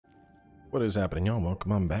What is happening, y'all?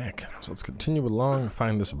 Welcome on back. So let's continue along,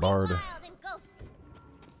 find this bard.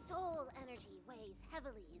 Soul energy weighs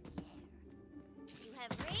heavily in the air. You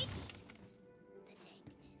have reached the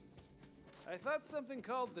dankness. I thought something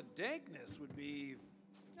called the dankness would be,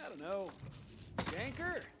 I don't know,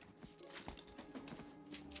 danker?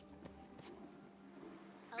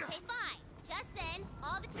 Okay, fine. Just then,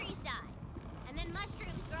 all the trees die. And then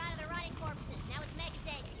mushrooms grow out of the rotting corpses. Now it's mega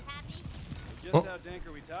dank. Are you happy? Just how dank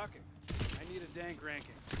are we talking? I need a dank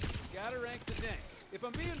ranking. You gotta rank the dank. If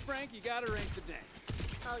I'm being frank, you gotta rank the dank.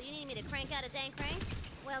 Oh, you need me to crank out a dank rank?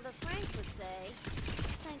 Well, the Franks would say,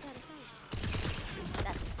 same kind of same.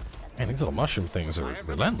 That's Man, these little mushroom things are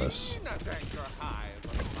relentless.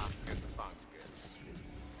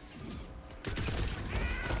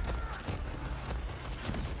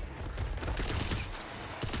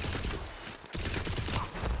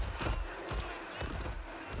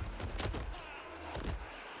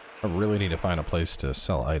 I really need to find a place to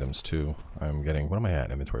sell items too. I'm getting, what am I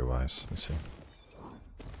at inventory wise? Let's see.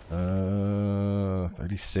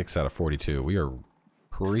 36 out of 42. We are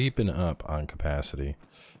creeping up on capacity.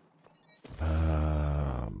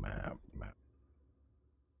 Map.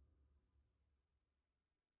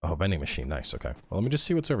 Oh, vending machine. Nice. Okay. Well, let me just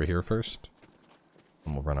see what's over here first.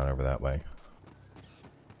 And we'll run on over that way.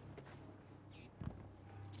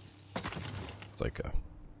 It's like a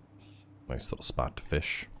nice little spot to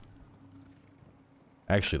fish.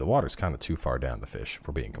 Actually, the water's kind of too far down to fish, if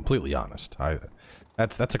we're being completely honest.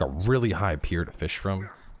 That's like a really high pier to fish from.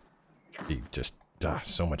 You just,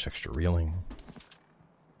 so much extra reeling.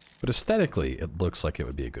 But aesthetically, it looks like it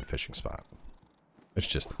would be a good fishing spot. It's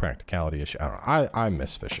just the practicality issue. I don't know. I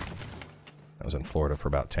miss fishing. I was in Florida for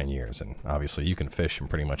about 10 years, and obviously you can fish in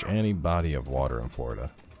pretty much any body of water in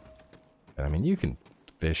Florida. And I mean, you can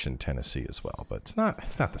fish in Tennessee as well, but it's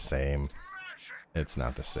not the same. It's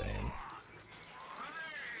not the same.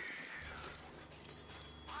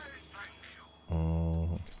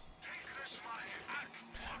 Oh,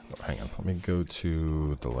 hang on. Let me go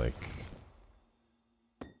to the, like,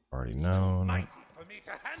 already known.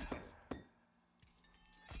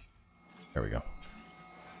 There we go.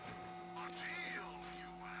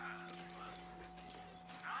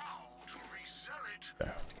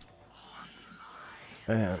 Okay.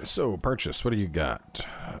 And so, purchase. What do you got?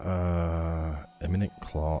 Imminent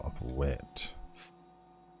Claw of Wit.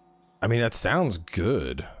 I mean, that sounds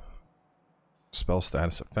good. Spell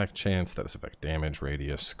status effect chance, status effect damage,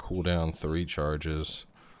 radius, cooldown 3 charges,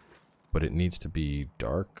 but it needs to be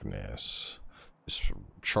darkness. Just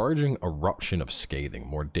charging eruption of scathing,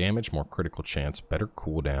 more damage, more critical chance, better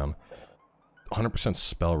cooldown, 100%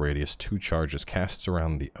 spell radius, 2 charges, casts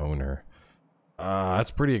around the owner.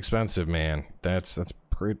 That's pretty expensive, man. That's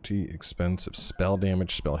pretty expensive. Spell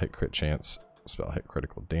damage, spell hit crit chance, spell hit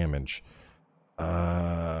critical damage.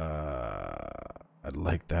 I'd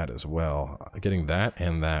like that as well. Getting that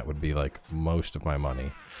and that would be like most of my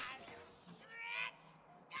money.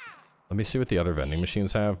 Let me see what the other vending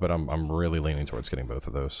machines have, but I'm really leaning towards getting both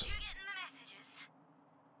of those.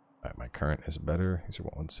 Alright, my current is better. These are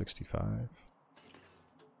 165.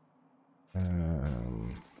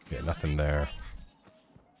 Yeah, nothing there.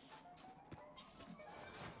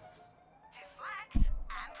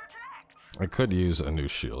 I could use a new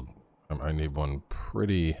shield. I need one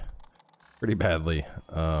pretty badly.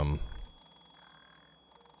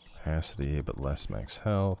 Capacity, but less max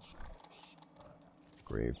health.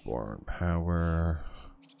 Graveborn power.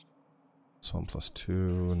 So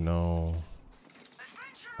 1+2, no.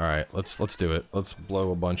 Alright, let's do it. Let's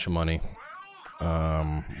blow a bunch of money.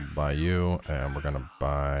 Buy you, and we're gonna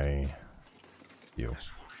buy you.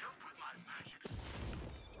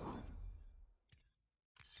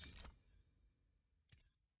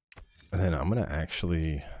 And then I'm gonna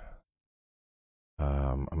actually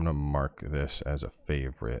I'm gonna mark this as a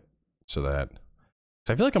favorite so that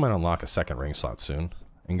I feel like I might unlock a second ring slot soon.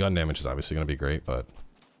 And gun damage is obviously gonna be great, but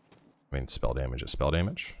I mean spell damage is spell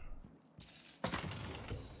damage.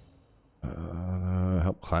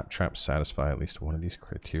 Help claptrap satisfy at least one of these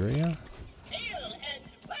criteria. Hail and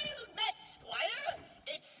well met, Squire!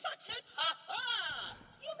 It's such a ha-ha!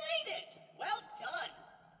 You made it! Well done!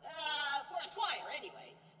 For a squire,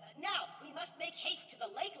 anyway. Now, we must make haste to the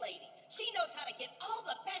lake lady. She knows how to get all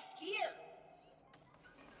the best gear.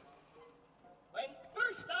 When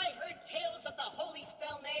first I heard tales of the holy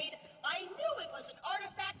spell made, I knew it was an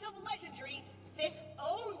artifact of legendary, fit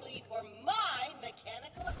only for my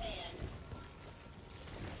mechanical hand.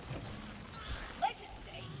 Legend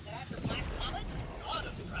states that after Black Comet, god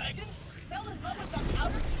of dragons, fell in love with the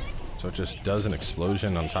outer king. So it just does an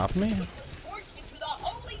explosion on top of me? Forged into the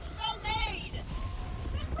holy spell made.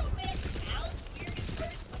 That romantic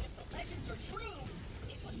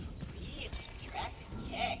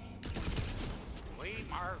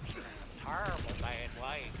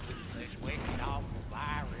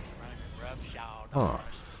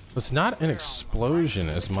It's not an explosion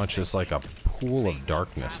as much as like a pool of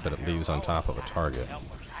darkness that it leaves on top of a target.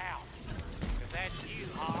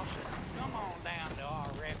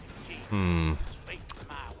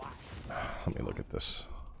 Let me look at this.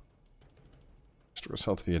 Restores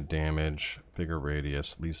health via damage, bigger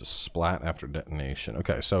radius, leaves a splat after detonation.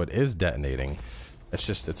 Okay, so it is detonating.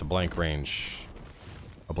 It's a blank range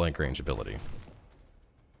ability.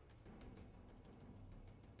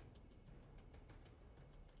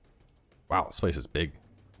 Wow, this place is big.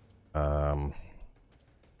 Bard's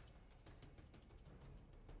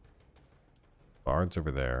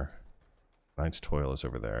over there. Knight's Toil is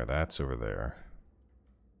over there. That's over there.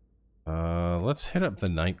 Let's hit up the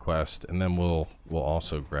night quest, and then we'll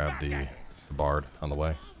also grab the Bard on the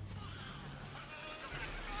way.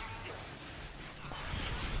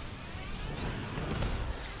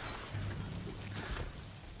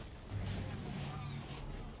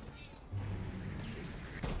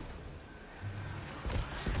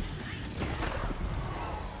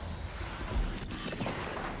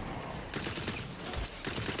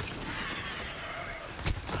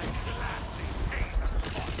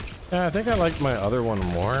 Yeah, I think I like my other one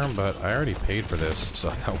more, but I already paid for this,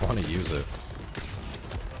 so I want to use it.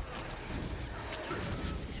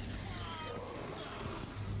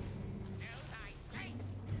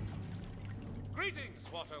 Greetings,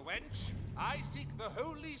 water wench. I seek the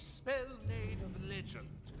holy spell maid of legend.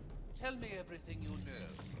 Tell me everything you know.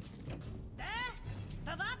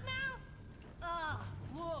 The what now? Ah,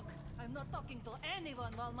 look, I'm not talking to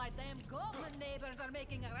anyone while my damn goblin neighbors are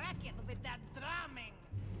making a racket with that drumming.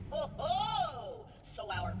 Ho ho! So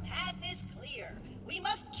our path is clear. We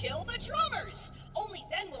must kill the drummers. Only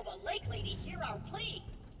then will the lake lady hear our plea.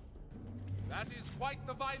 That is quite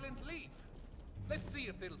the violent leap. Let's see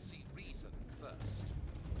if they'll see reason first.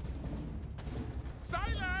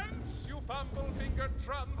 Silence, you fumble-fingered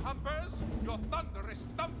drum humpers! Your thunderous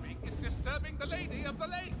thumping is disturbing the lady of the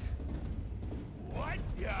lake. What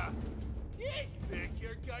the? You think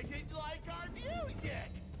you're going to like our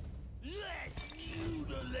music? Let's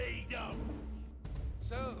mutilate them!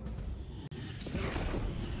 So,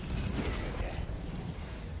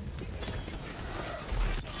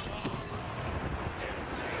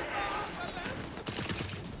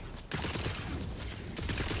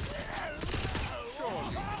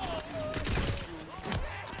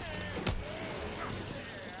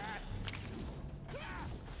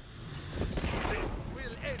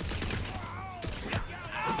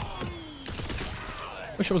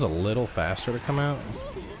 Wish it was a little faster to come out.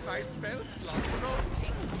 my spell slots are all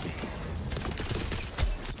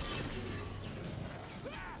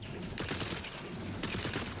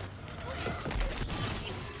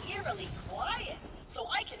It's eerily quiet, so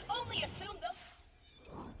I can only assume the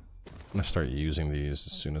I'm gonna start using these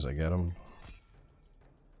as soon as I get them.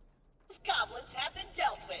 goblins have been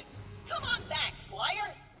dealt with. Come on back,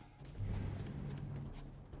 Squire.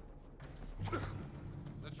 The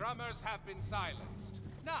drummers have been silenced.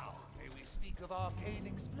 Now, may we speak of arcane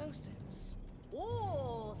explosives?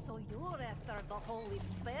 Oh, so you're after the holy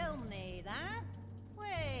spell maid, huh?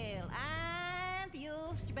 Well, and you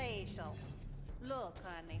special. Look,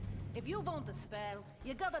 honey, if you want a spell,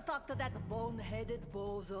 you gotta talk to that bone-headed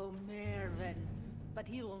bozo Mervin. But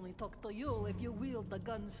he'll only talk to you if you wield the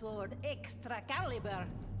gun sword extra caliber.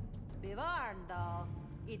 Be warned, though,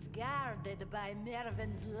 it's guarded by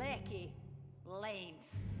Mervin's lackey, Lance.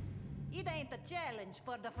 It ain't a challenge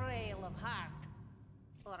for the frail of heart.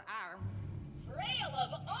 Or arm. Frail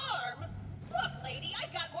of arm? Look, lady,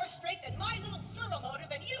 I've got more strength in my little servo motor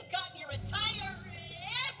than you've got in your entire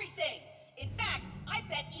everything. In fact, I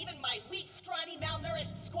bet even my weak, scrawny,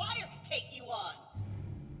 malnourished squire could take you on.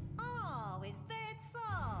 Oh, is that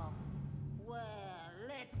so? Well,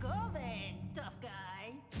 let's go then, tough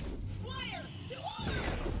guy. Squire, to order!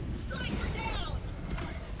 Strike her down!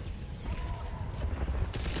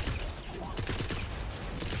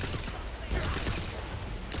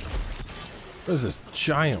 What is this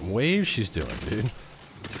giant wave she's doing, dude?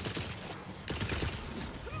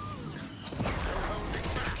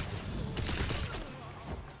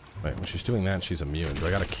 Wait, when she's doing that, she's immune. Do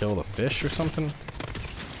I gotta kill the fish or something?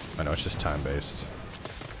 I know, it's just time-based.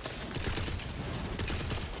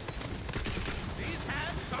 These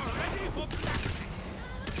hands are ready for blasting.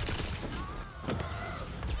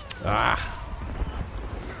 Ah!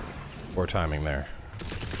 Poor timing there.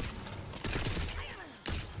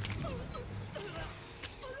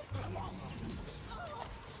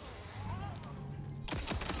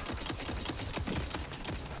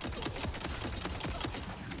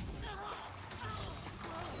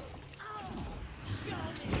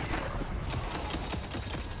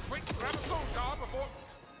 Quick, grab a sword guard before...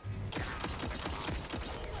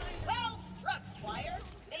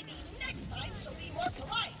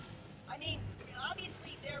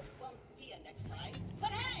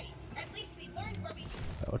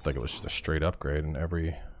 looked like it was just a straight upgrade in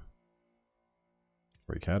every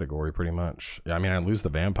category, pretty much. Yeah, I mean, I lose the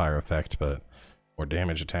vampire effect, but more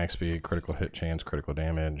damage, attack speed, critical hit chance, critical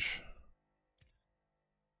damage.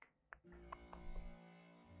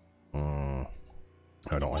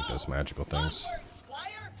 I don't like those magical things.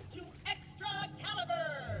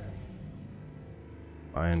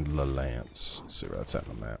 Find the lance. Let's see where that's at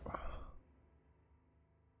on the map.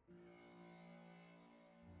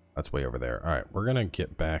 That's way over there. Alright, we're gonna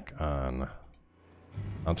get back on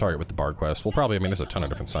target with the bard quest. We'll probably, I mean, there's a ton of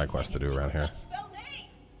different side quests to do around here.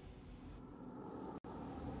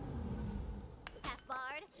 Half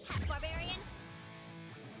bard, half barbarian.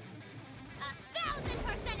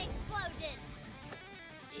 1000% explosion.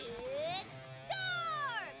 It's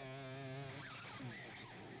Targ!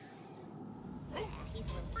 He's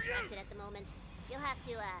a little distracted at the moment. You'll have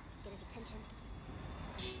to, get his attention.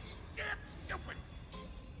 Damn stupid!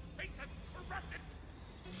 Face it, corrupted!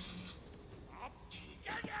 I'll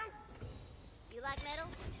get you! You like metal?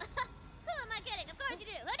 Who am I kidding? Of course you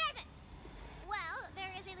do. Who doesn't? Well,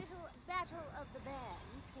 there is a little battle of the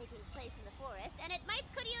bands taking place in the forest, and it might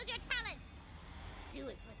could use your talents. Do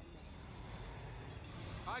it for the metal.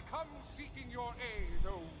 I come seeking your aid,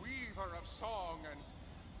 O weaver of song and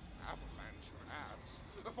avalanche your abs,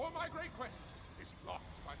 for my great quest is blocked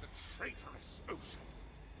by the traitorous ocean.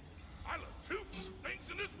 I love two things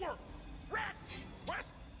in this world. Rat, quest,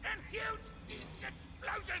 and huge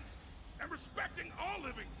explosions. And respecting all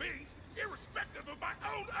living beings, irrespective of my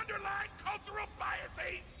own underlying cultural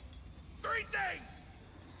biases. Three things.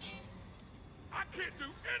 I can't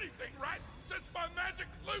do anything right since my magic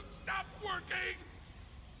loot stopped working.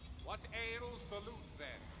 What ails the loot,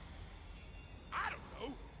 then? I don't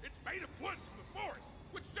know. It's made of wood from the forest,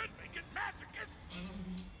 which should make it magicous.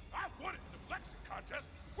 I won it in the flexing contest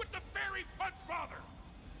with the fairy punchfather.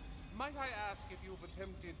 Might I ask if you've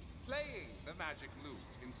attempted playing the magic loot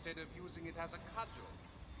instead of using it as a cudgel?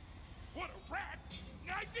 What a rat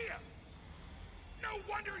idea! No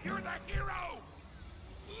wonder you're the hero!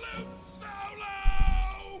 Loot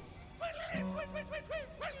Solo!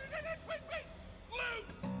 Loot!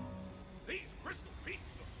 These crystal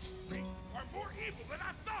pieces of me are more evil than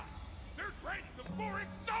I thought! They're draining the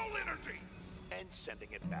forest's soul energy! And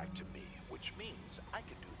sending it back to me, which means I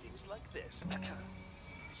can do things like this.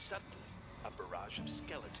 Suddenly, a barrage of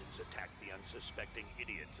skeletons attacked the unsuspecting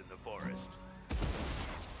idiots in the forest.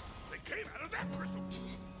 They came out of that crystal!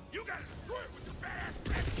 You gotta destroy it with your badass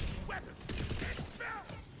magic weapons and spells!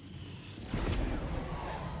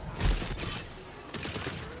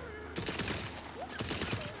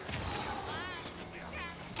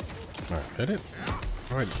 Alright, hit it?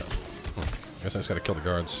 Alright. Guess I just gotta kill the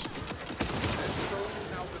guards.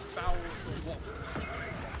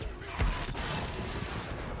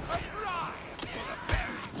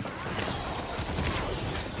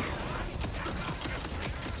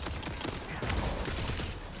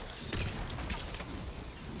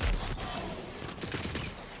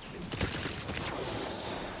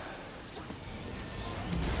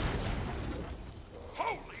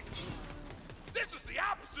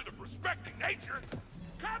 Respecting nature,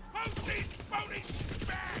 composting, voting,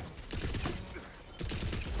 back.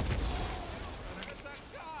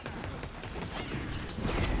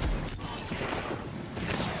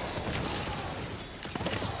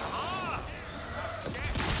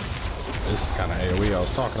 This is the kind of AoE I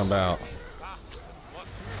was talking about.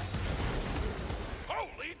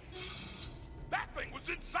 Holy! That thing was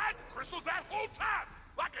inside the crystals that whole time,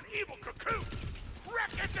 like an evil cocoon.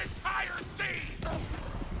 Wreck its entire scene.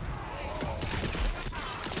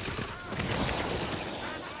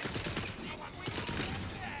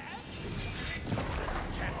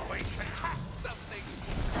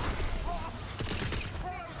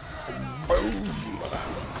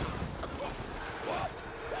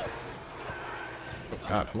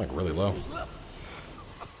 God, I'm like really low.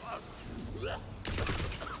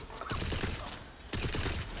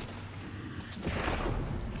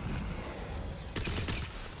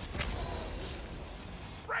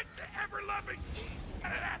 Break the ever-loving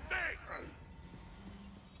that thing.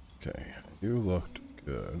 Okay, you looked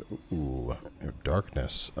good. Ooh,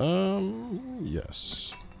 darkness.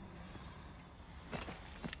 Yes.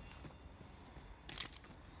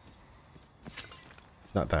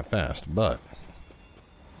 It's not that fast, but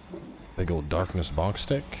big old darkness bonk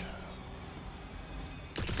stick.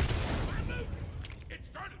 It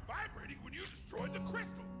started vibrating when you destroyed the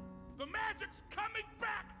crystal. The magic's coming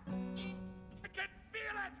back. I can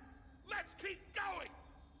feel it. Let's keep going.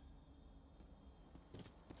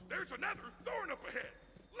 There's another thorn up ahead.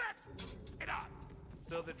 Let's get on.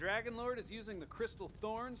 So the Dragon Lord is using the crystal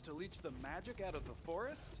thorns to leech the magic out of the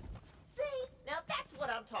forest? See, now that's what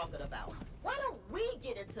I'm talking about. Why don't we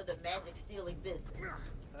get into the magic stealing business?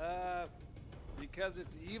 Because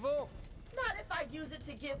it's evil? Not if I use it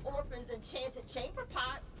to give orphans enchanted chamber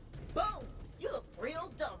pots. Boom! You look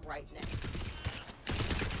real dumb right now.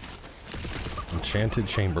 Enchanted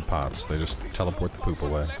chamber pots. They just teleport the poop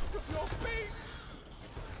away.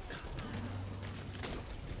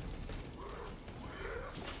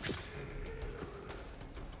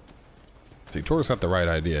 See, Tor's got the right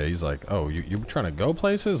idea. He's like, oh, you trying to go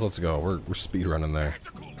places? Let's go. We're speed running there.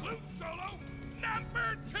 Solo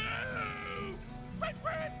number 2.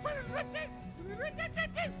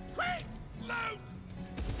 Load.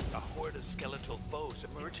 A horde of skeletal foes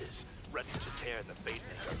emerges, ready to tear the Fightin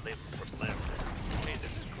limb from limb. Hey,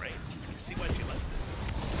 this is great. See why she likes this.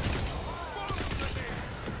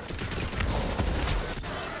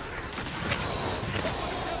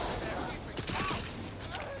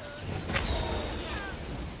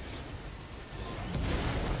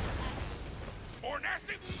 More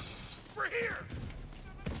nasty? For here!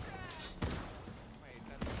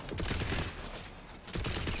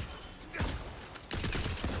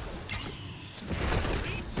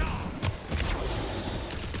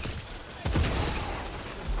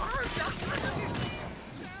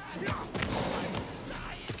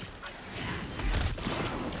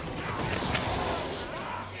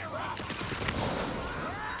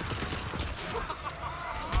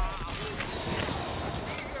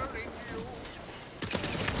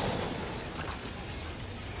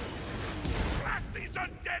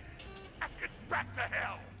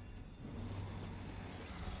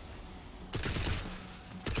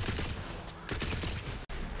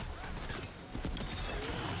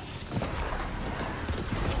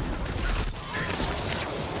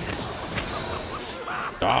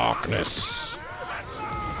 Darkness.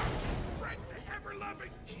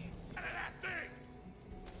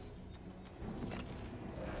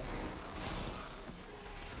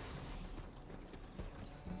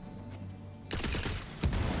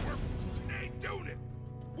 Ain't doing it.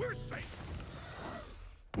 We're safe.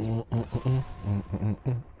 Gonna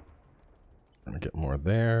get more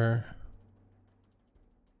there.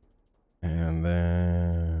 And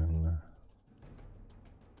then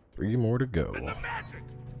 3 more to go. And the magic.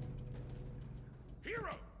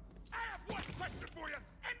 Hero, I have one question for you,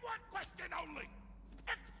 and one question only.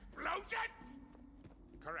 Explosions?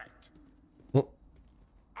 Correct. Oh.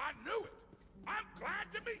 I knew it. I'm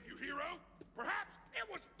glad to meet you, hero. Perhaps it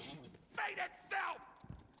was fate itself.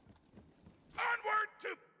 Onward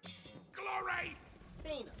to glory.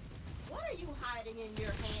 Tina, what are you hiding in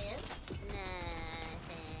your hand?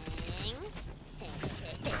 Nothing.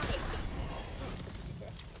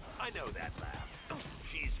 I know that laugh.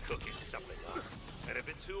 She's cooking something up. And if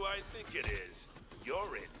it's who I think it is,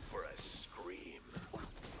 you're in for a scream.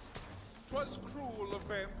 'Twas cruel of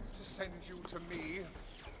them to send you to me.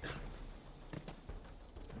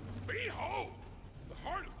 Behold! The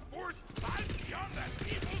heart of the forest lies beyond that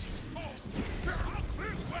evil hole. I'll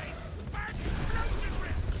clear the way. Back explosion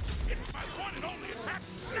rift. It's my one and only attack,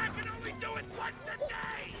 and I can only do it once a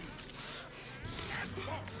day! And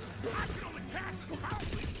more, I can only cast as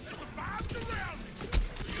powerfully as the vibes around me.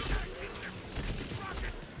 So you gotta keep this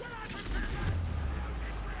rocket when I prepare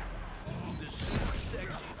The super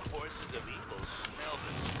sexy forces of evil smell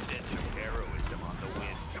the stench of heroism on the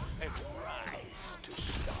wind and rise to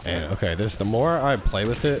stop. And okay, the more I play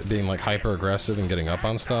with it, being like hyper aggressive and getting up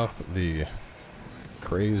on stuff, the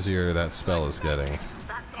crazier that spell is getting.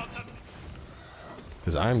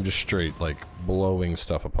 Because I'm just straight like blowing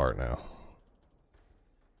stuff apart now.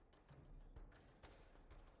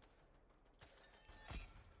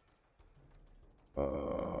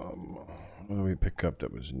 What did we pick up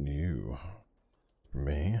that was new for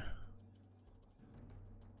me?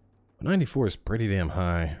 94 is pretty damn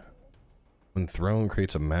high. When thrown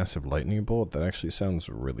creates a massive lightning bolt, that actually sounds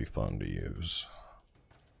really fun to use.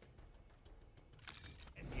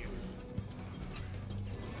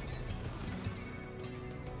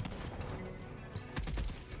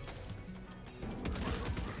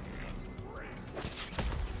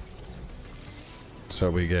 So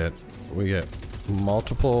we get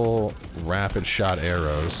multiple rapid shot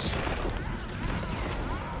arrows,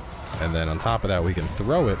 and then on top of that we can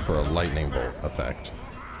throw it for a lightning bolt effect.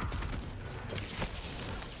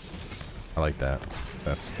 I like that.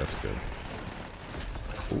 That's good.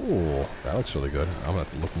 Ooh, that looks really good. I'm gonna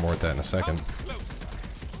look more at that in a second.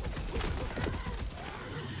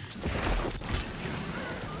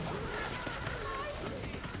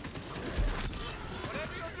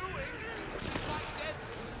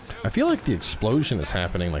 I feel like the explosion is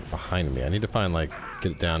happening like behind me. I need to find like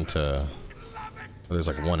get it down to where there's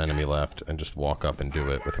like one enemy left and just walk up and do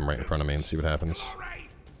it with him right in front of me and see what happens.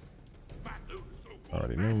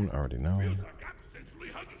 Already known, already known.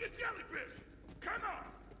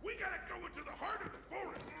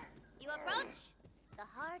 You approach the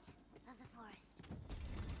heart of the forest.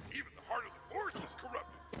 Even the heart of the forest is corrupted.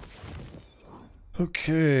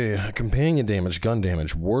 Okay, companion damage, gun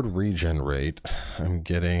damage, ward regen rate. I'm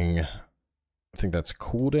getting, I think that's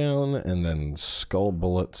cooldown, and then skull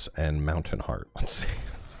bullets and mountain heart. Let's see.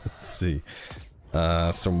 Let's see.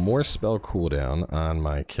 So more spell cooldown on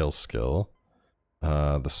my kill skill.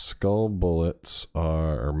 The skull bullets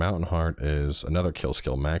are, or mountain heart is another kill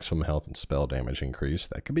skill, maximum health and spell damage increase.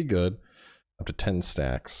 That could be good. Up to 10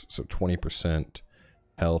 stacks, so 20%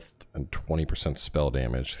 health and 20% spell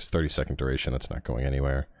damage. It's 30-second duration, that's not going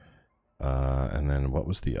anywhere. And then what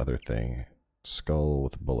was the other thing? Skull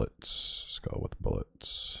with bullets. Skull with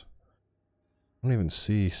bullets. I don't even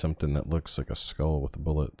see something that looks like a skull with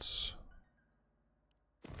bullets.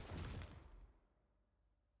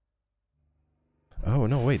 Oh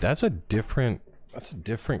no, wait, that's a different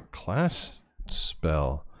class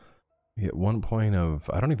spell. You get 1 point of,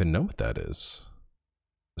 I don't even know what that is.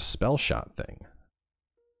 A spell shot thing.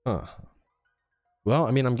 Huh. Well,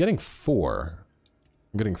 I mean, I'm getting 4.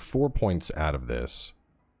 I'm getting 4 points out of this.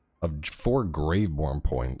 Of 4 Graveborn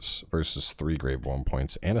points versus 3 Graveborn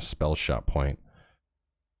points and a spell shot point.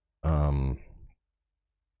 20%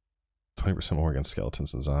 more against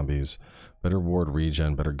skeletons and zombies. Better ward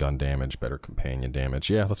regen, better gun damage, better companion damage.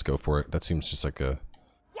 Yeah, let's go for it. That seems just like a...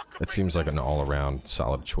 That seems like an all-around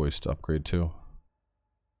solid choice to upgrade to.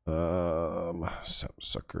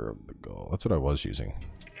 Sucker of the Gull. That's what I was using.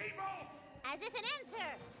 As if in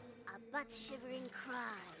answer, a butt-shivering cry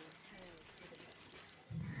is heard through the mist.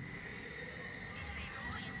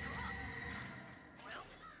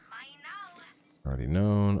 Already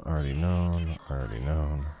known, already known, already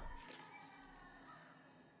known.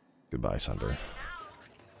 Goodbye, Sunder.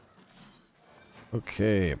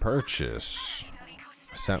 Okay, purchase.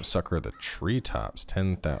 Sapsucker of the Treetops,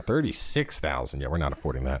 10,000, 36,000. Yeah, we're not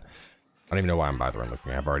affording that. I don't even know why I'm bothering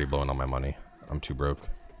looking. I've already blown all my money. I'm too broke.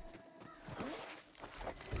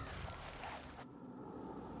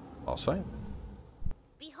 Boss fight.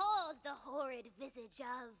 Behold the horrid visage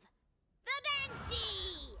of the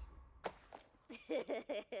Banshee!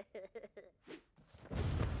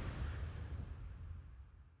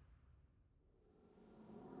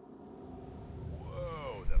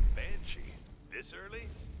 Whoa, the Banshee. This early?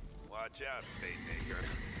 Watch out, Fatemaker.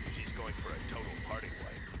 She's going for a total party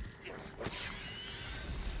wipe.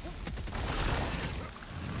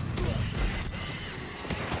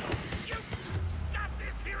 You got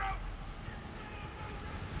this, hero!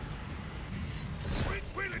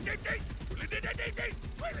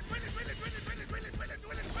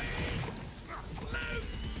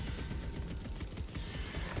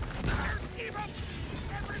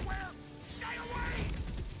 Everywhere! Stay away!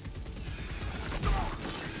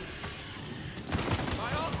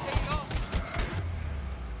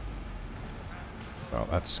 Oh,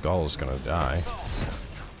 that skull is gonna die.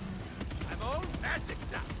 I'm on magic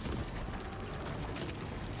now.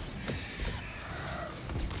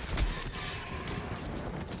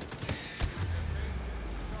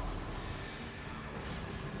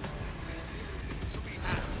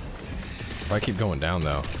 If I keep going down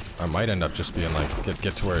though, I might end up just being like,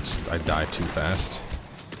 get to where it's, I die too fast.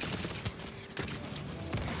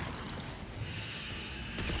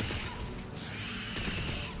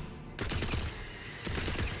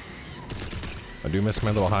 I do miss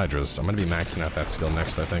my little hydras. I'm gonna be maxing out that skill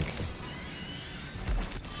next, I think.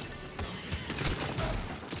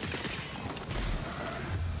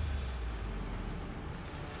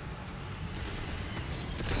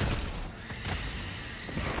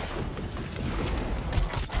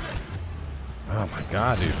 Oh my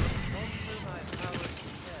god, dude.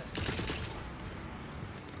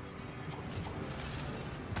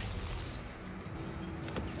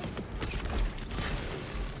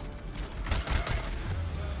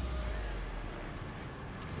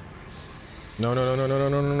 No, no, no, no, no,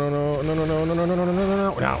 no, no, no, no, no, no, no, no, no, no, no, no,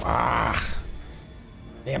 no, no, ah.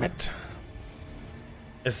 Damn it.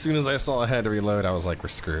 As soon as I saw I had to reload, I was like, we're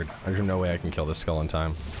screwed. There's no way I can kill this skull in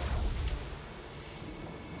time.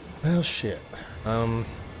 Well, shit. I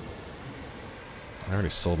already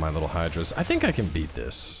sold my little hydras. I think I can beat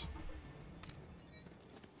this.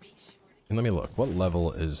 And let me look. What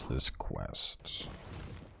level is this quest?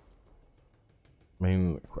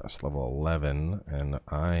 Main quest level 11, and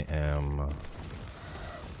I am...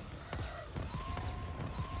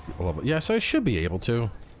 Level, yes, I should be able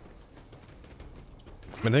to.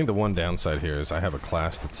 I think the one downside here is I have a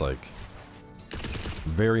class that's like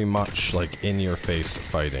very much like in your face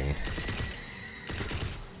fighting.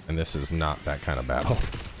 And this is not that kind of battle.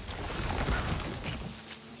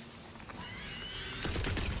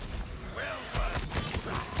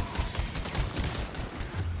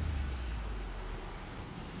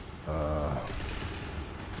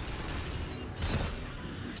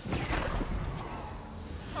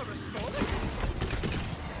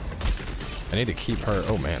 I need to keep her.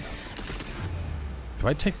 Oh man. Do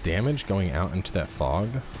I take damage going out into that fog?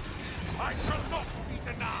 I shall not be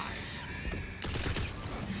denied.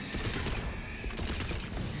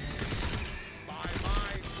 By my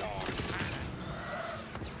dark hand.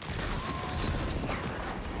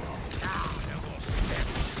 Now they will step.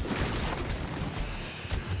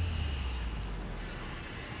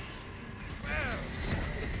 Well,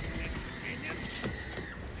 this is an inconvenience.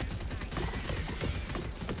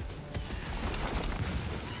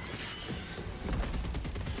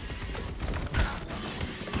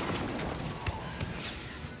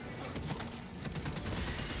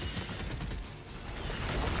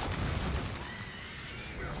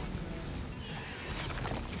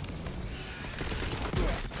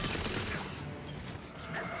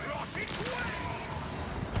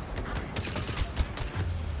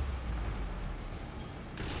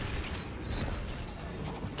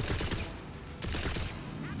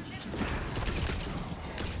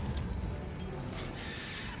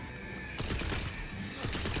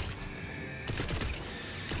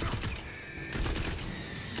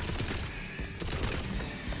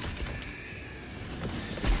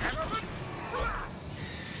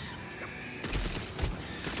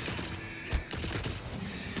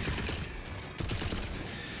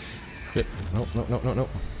 Shit. No, no, no, no, no.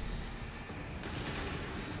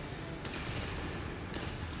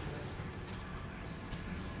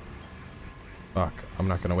 Fuck. I'm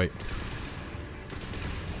not gonna wait.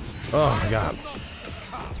 Oh my god.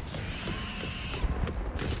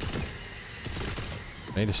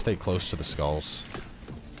 I need to stay close to the skulls.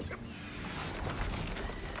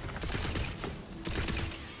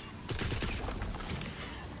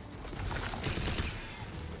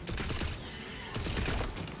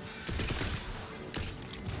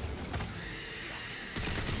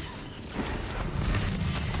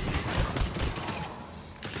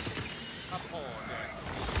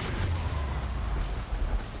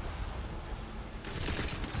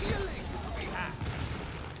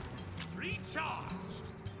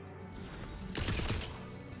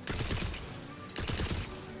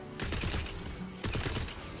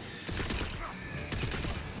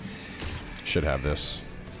 Should have this.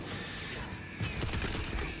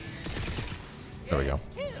 There we go.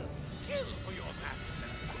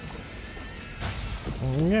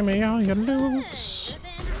 Give me all your loots.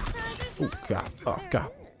 Oh god! Oh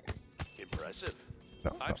god! Impressive.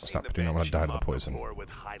 No, I've stop! seen I do not want to die to the mob poison. before with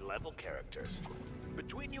high-level characters.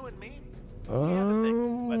 Between you and me, we have a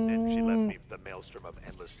thing. But then she left me the maelstrom of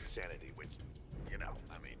endless insanity, which, you know,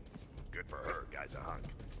 I mean, good for her. Guy's a hunk.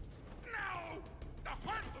 No! The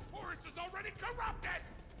heart of the forest is already corrupted!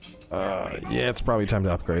 Yeah, it's probably time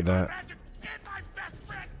to upgrade that. Magic and my best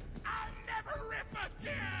friend, I'll never rip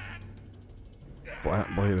again!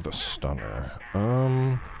 Flat bladed a stunner.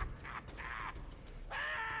 Hey!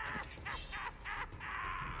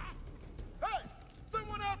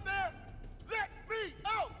 Someone out there! Let me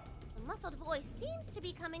out! The muffled voice seems to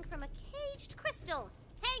be coming from a caged crystal,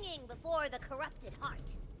 hanging before the corrupted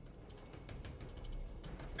heart.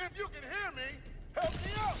 If you can hear me, help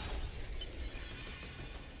me out!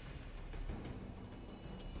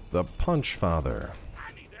 The Punch Father.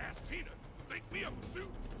 I need to ask Tina to think me up a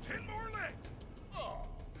suit, 10 more legs. Oh,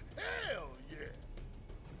 hell yeah!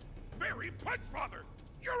 Very Punch Father,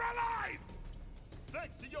 you're alive!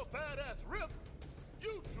 Thanks to your badass riffs,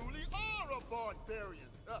 you truly are a barbarian.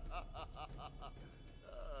 And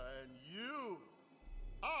you,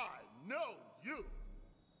 I know you.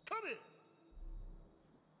 Come here.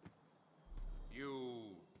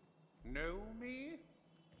 You know me?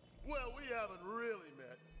 Well, we haven't really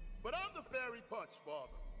met, but I'm the Fairy Punch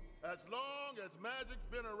Father. As long as magic's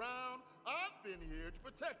been around, I've been here to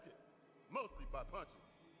protect it, mostly by punching.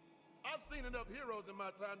 I've seen enough heroes in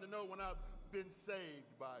my time to know when I've been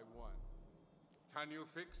saved by one. Can you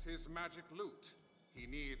fix his magic loot? He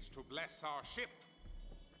needs to bless our ship.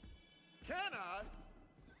 Can I?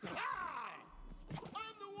 Ah!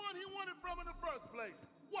 I'm the one he wanted from in the first place.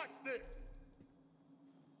 Watch this.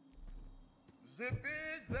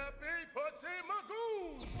 Zippy, zappy, pussy,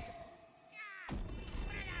 magoo!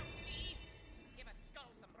 Put it out, Steve. Give a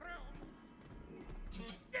skull some room.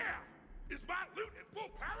 Yeah! Is my loot in full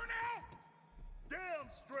power now? Damn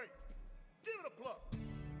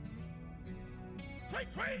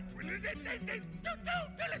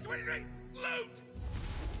Loot!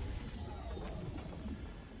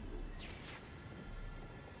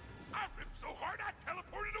 I ripped so hard I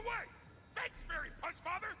teleported away. Thanks, Fairy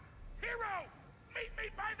Punchfather. Hero, meet me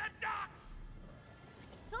by the docks.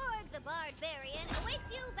 Torg the Barbarian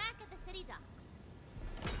awaits you back at the city docks.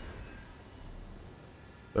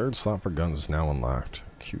 Third slot for guns is now unlocked.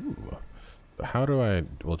 Q. But how do I...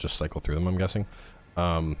 We'll just cycle through them, I'm guessing.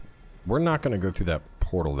 We're not going to go through that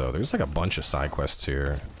portal, though. There's like a bunch of side quests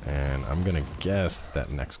here. And I'm going to guess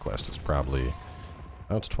that next quest is probably...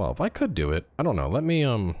 Oh, it's 12. I could do it. I don't know. Let me,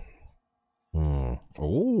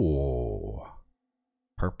 Oh.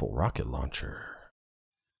 Purple rocket launcher.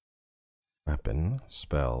 Weapon.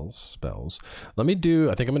 Spells. Let me do...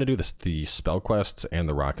 I think I'm going to do the spell quests and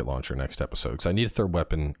the rocket launcher next episode. Because I need a third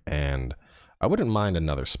weapon, and I wouldn't mind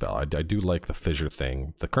another spell. I do like the fissure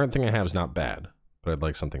thing. The current thing I have is not bad, but I'd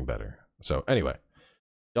like something better. So, anyway.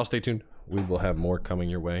 Y'all stay tuned. We will have more coming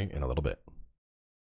your way in a little bit.